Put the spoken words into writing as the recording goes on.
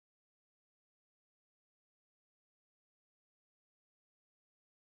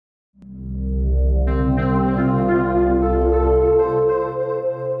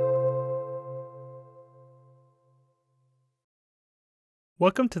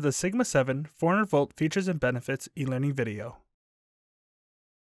Welcome to the Sigma-7 400-volt Features and Benefits e-learning video.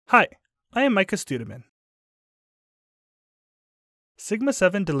 Hi, I am Micah Studeman.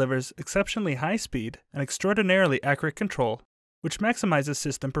 Sigma-7 delivers exceptionally high speed and extraordinarily accurate control, which maximizes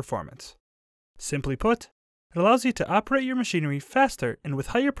system performance. Simply put, it allows you to operate your machinery faster and with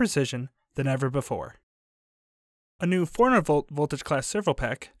higher precision than ever before. A new 400-volt voltage class servo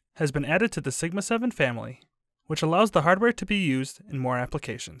pack has been added to the Sigma-7 family, which allows the hardware to be used in more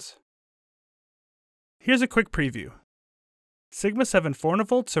applications. Here's a quick preview. Sigma-7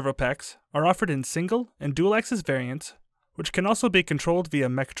 400-volt servo packs are offered in single and dual-axis variants, which can also be controlled via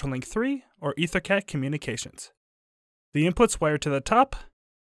Mechatrolink 3 or EtherCAT communications. The inputs wired to the top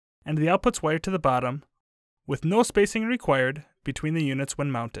and the outputs wired to the bottom, with no spacing required between the units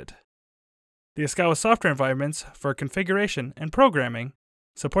when mounted. The Yaskawa software environments for configuration and programming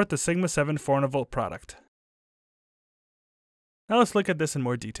support the Sigma-7 400-volt product. Now let's look at this in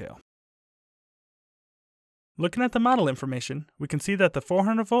more detail. Looking at the model information, we can see that the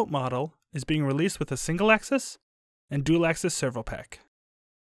 400-volt model is being released with a single-axis and dual-axis servo pack.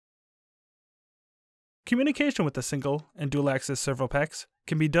 Communication with the single and dual-axis servo packs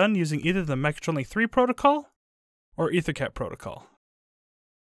can be done using either the Mechatrolink 3 protocol or EtherCAT protocol.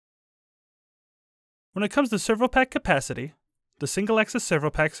 When it comes to servo pack capacity, the single-axis servo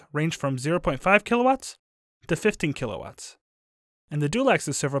packs range from 0.5 kilowatts to 15 kilowatts. And the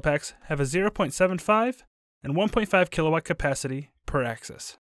dual-axis servo packs have a 0.75 and 1.5 kilowatt capacity per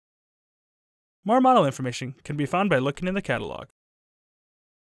axis. More model information can be found by looking in the catalog.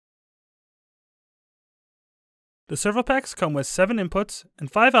 The servo packs come with 7 inputs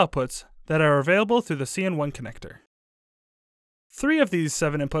and 5 outputs that are available through the CN1 connector. 3 of these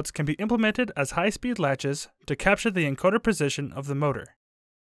 7 inputs can be implemented as high-speed latches to capture the encoder position of the motor.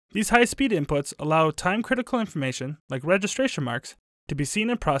 These high-speed inputs allow time-critical information, like registration marks, to be seen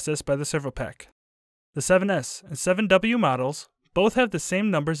and processed by the servo pack. The 7S and 7W models both have the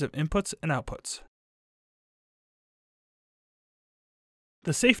same numbers of inputs and outputs.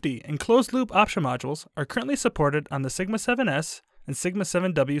 The safety and closed-loop option modules are currently supported on the Sigma-7S and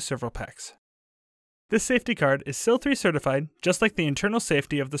Sigma-7W servo packs. This safety card is SIL3 certified, just like the internal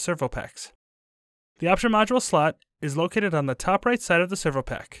safety of the servo packs. The option module slot is located on the top right side of the servo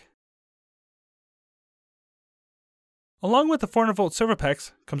pack. Along with the 400-volt servo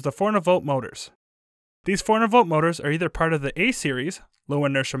packs comes the 400-volt motors. These 400-volt motors are either part of the A series, low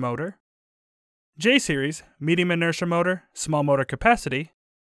inertia motor, J series, medium inertia motor, small motor capacity,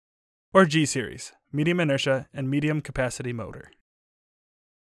 or G series, medium inertia and medium capacity motor.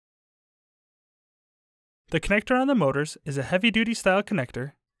 The connector on the motors is a heavy-duty style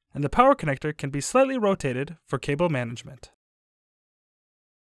connector, and the power connector can be slightly rotated for cable management.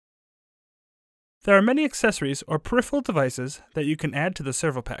 There are many accessories or peripheral devices that you can add to the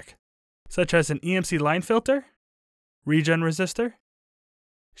servo pack, such as an EMC line filter, regen resistor,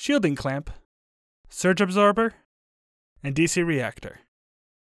 shielding clamp, surge absorber, and DC reactor.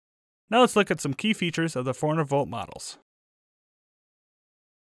 Now let's look at some key features of the 400-volt models.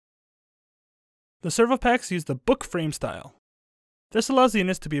 The servo packs use the book frame style. This allows the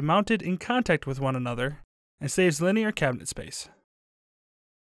units to be mounted in contact with one another and saves linear cabinet space.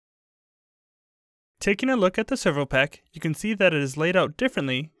 Taking a look at the servo pack, you can see that it is laid out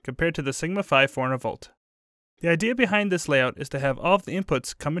differently compared to the Sigma-5 400-volt. The idea behind this layout is to have all of the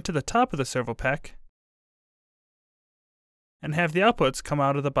inputs come into the top of the servo pack and have the outputs come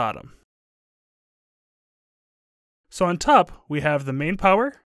out of the bottom. So on top, we have the main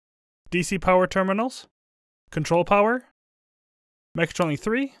power, DC power terminals, control power, Mechatrolink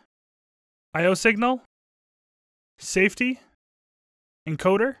 3, I/O signal, safety,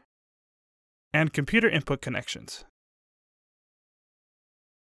 encoder, and computer input connections.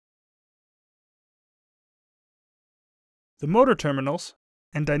 The motor terminals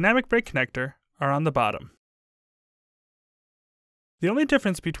and dynamic brake connector are on the bottom. The only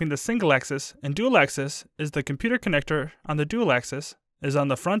difference between the single axis and dual axis is the computer connector on the dual axis is on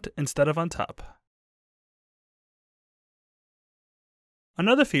the front instead of on top.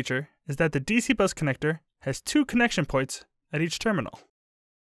 Another feature is that the DC bus connector has 2 connection points at each terminal.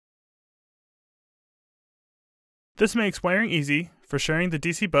 This makes wiring easy for sharing the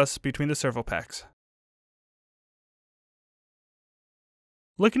DC bus between the servo packs.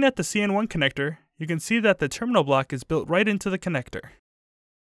 Looking at the CN1 connector, you can see that the terminal block is built right into the connector.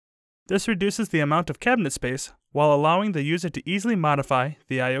 This reduces the amount of cabinet space while allowing the user to easily modify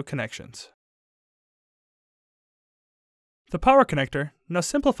the I/O connections. The power connector now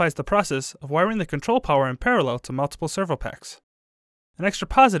simplifies the process of wiring the control power in parallel to multiple servo packs. An extra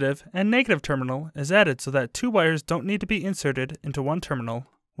positive and negative terminal is added so that two wires don't need to be inserted into one terminal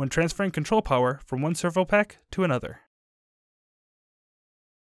when transferring control power from one servo pack to another.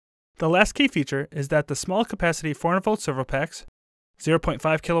 The last key feature is that the small capacity 400-volt servo packs,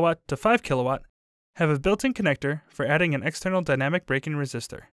 0.5 kilowatt to 5 kilowatt, have a built-in connector for adding an external dynamic braking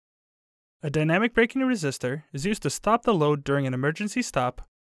resistor. A dynamic braking resistor is used to stop the load during an emergency stop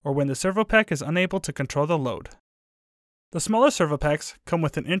or when the servo pack is unable to control the load. The smaller servo packs come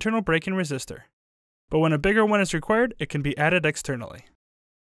with an internal braking resistor, but when a bigger one is required, it can be added externally.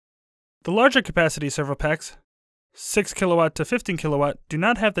 The larger capacity servo packs, 6 kilowatt to 15 kilowatt, do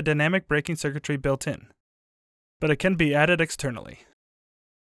not have the dynamic braking circuitry built in, but it can be added externally.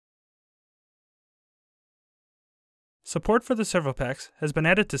 Support for the servo packs has been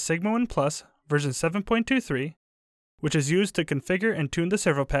added to Sigma-7 Plus version 7.23, which is used to configure and tune the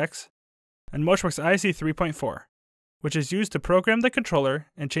servo packs, and MotionWorks IC 3.4, which is used to program the controller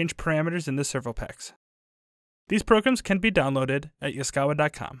and change parameters in the servo packs. These programs can be downloaded at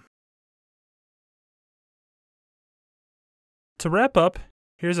Yaskawa.com. To wrap up,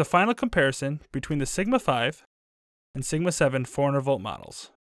 here's a final comparison between the Sigma-5 and Sigma-7 400-volt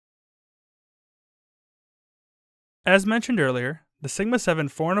models. As mentioned earlier, the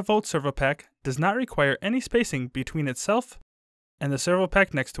Sigma-7 400-volt servo pack does not require any spacing between itself and the servo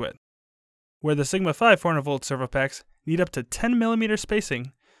pack next to it, where the Sigma-5 400-volt servo packs need up to 10 mm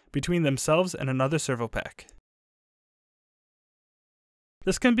spacing between themselves and another servo pack.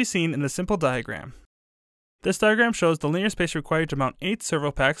 This can be seen in a simple diagram. This diagram shows the linear space required to mount 8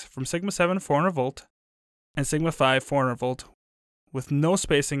 servo packs from Sigma-7 400-volt and Sigma-5 400-volt with no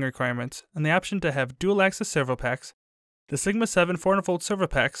spacing requirements and the option to have dual-axis servo packs. The Sigma-7 400-volt servo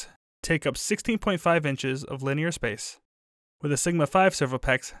packs take up 16.5 inches of linear space, where the Sigma-5 servo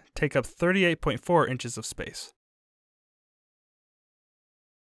packs take up 38.4 inches of space.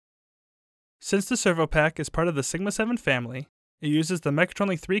 Since the servo pack is part of the Sigma-7 family, it uses the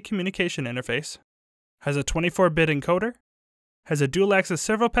Mechatronic 3 communication interface, has a 24-bit encoder, has a dual-axis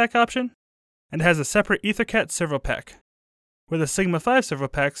servo pack option, and has a separate EtherCAT servo pack, where the Sigma-5 servo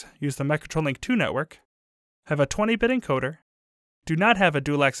packs use the Mechatronic 2 network, have a 20-bit encoder, do not have a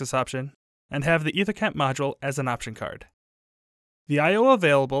dual-axis option, and have the EtherCAT module as an option card. The I/O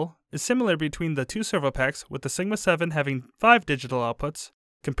available is similar between the two servo packs, with the Sigma-7 having 5 digital outputs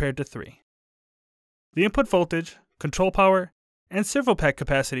compared to 3. The input voltage, control power, and servo pack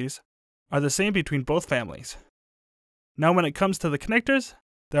capacities are the same between both families. Now when it comes to the connectors,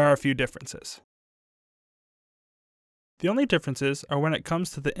 there are a few differences. The only differences are when it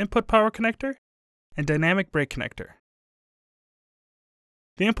comes to the input power connector and dynamic brake connector.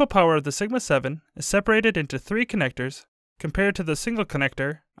 The input power of the Sigma-7 is separated into 3 connectors compared to the single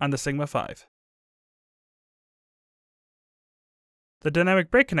connector on the Sigma-5. The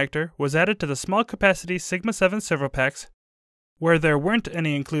dynamic brake connector was added to the small capacity Sigma-7 servo packs, where there weren't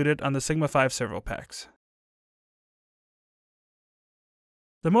any included on the Sigma-5 servo packs.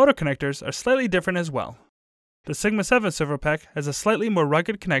 The motor connectors are slightly different as well. The Sigma-7 servo pack has a slightly more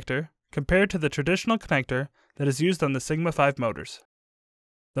rugged connector compared to the traditional connector that is used on the Sigma-5 motors.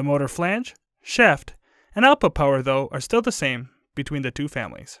 The motor flange, shaft, and output power, though, are still the same between the two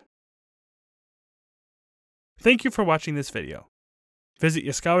families. Thank you for watching this video. Visit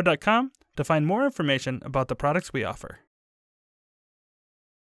Yaskawa.com to find more information about the products we offer.